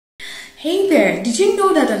Hey there, did you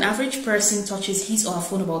know that an average person touches his or her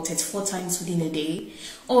phone about 34 times within a day?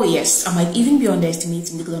 Oh yes, I might even be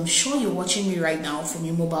underestimating because I'm sure you're watching me right now from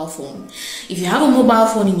your mobile phone. If you have a mobile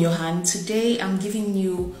phone in your hand, today I'm giving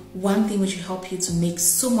you one thing which will help you to make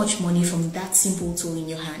so much money from that simple tool in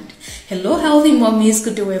your hand. Hello healthy mommies,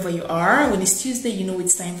 good day wherever you are. When it's Tuesday, you know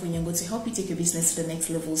it's time for Nyango to help you take your business to the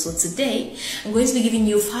next level. So today, I'm going to be giving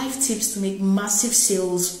you 5 tips to make massive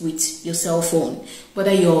sales with your cell phone.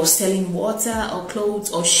 Whether you're selling water or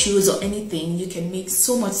clothes or shoes or anything, you can make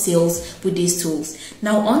so much sales with these tools.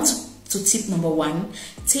 Now on to tip number 1,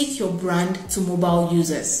 take your brand to mobile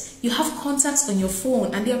users. You have contacts on your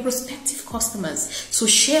phone and they are prospective customers. So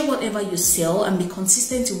share whatever you sell and be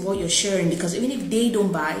consistent in what you're sharing, because even if they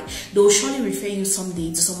don't buy, they'll surely refer you someday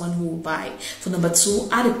to someone who will buy. For number 2,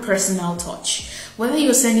 add a personal touch. Whether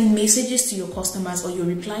you're sending messages to your customers or you're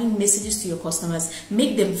replying messages to your customers,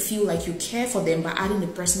 make them feel like you care for them by adding a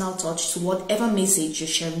personal touch to whatever message you're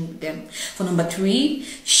sharing with them. For number 3,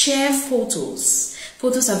 share photos.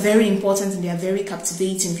 Photos are very important and they are very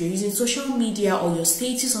captivating. If you're using social media or your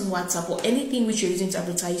status on WhatsApp or anything which you're using to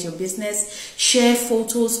advertise your business, share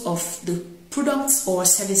photos of the products or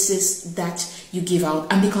services that you give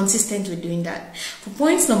out and be consistent with doing that. For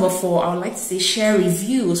point number 4, I would like to say share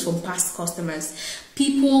reviews from past customers.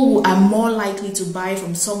 People who are more likely to buy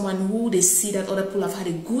from someone who they see that other people have had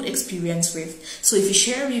a good experience with. So if you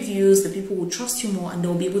share reviews, the people will trust you more and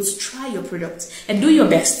they'll be able to try your product and do your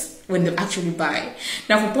best when they actually buy.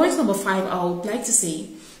 Now for point number 5, I would like to say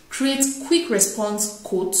create quick response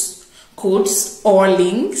codes or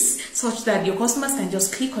links such that your customers can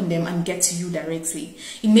just click on them and get to you directly.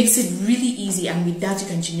 It makes it really easy, and with that you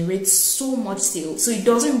can generate so much sales. So it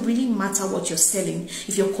doesn't really matter what you're selling.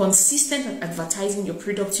 If you're consistent at advertising your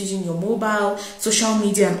products using your mobile, social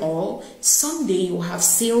media and all, someday you'll have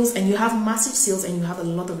sales, and you have massive sales, and you have a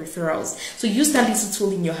lot of referrals. So use that little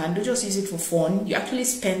tool in your hand. Don't just use it for fun. You actually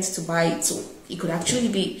spent to buy it, so it could actually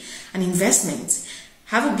be an investment.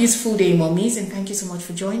 Have a beautiful day, mommies, and thank you so much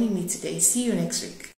for joining me today. See you next week.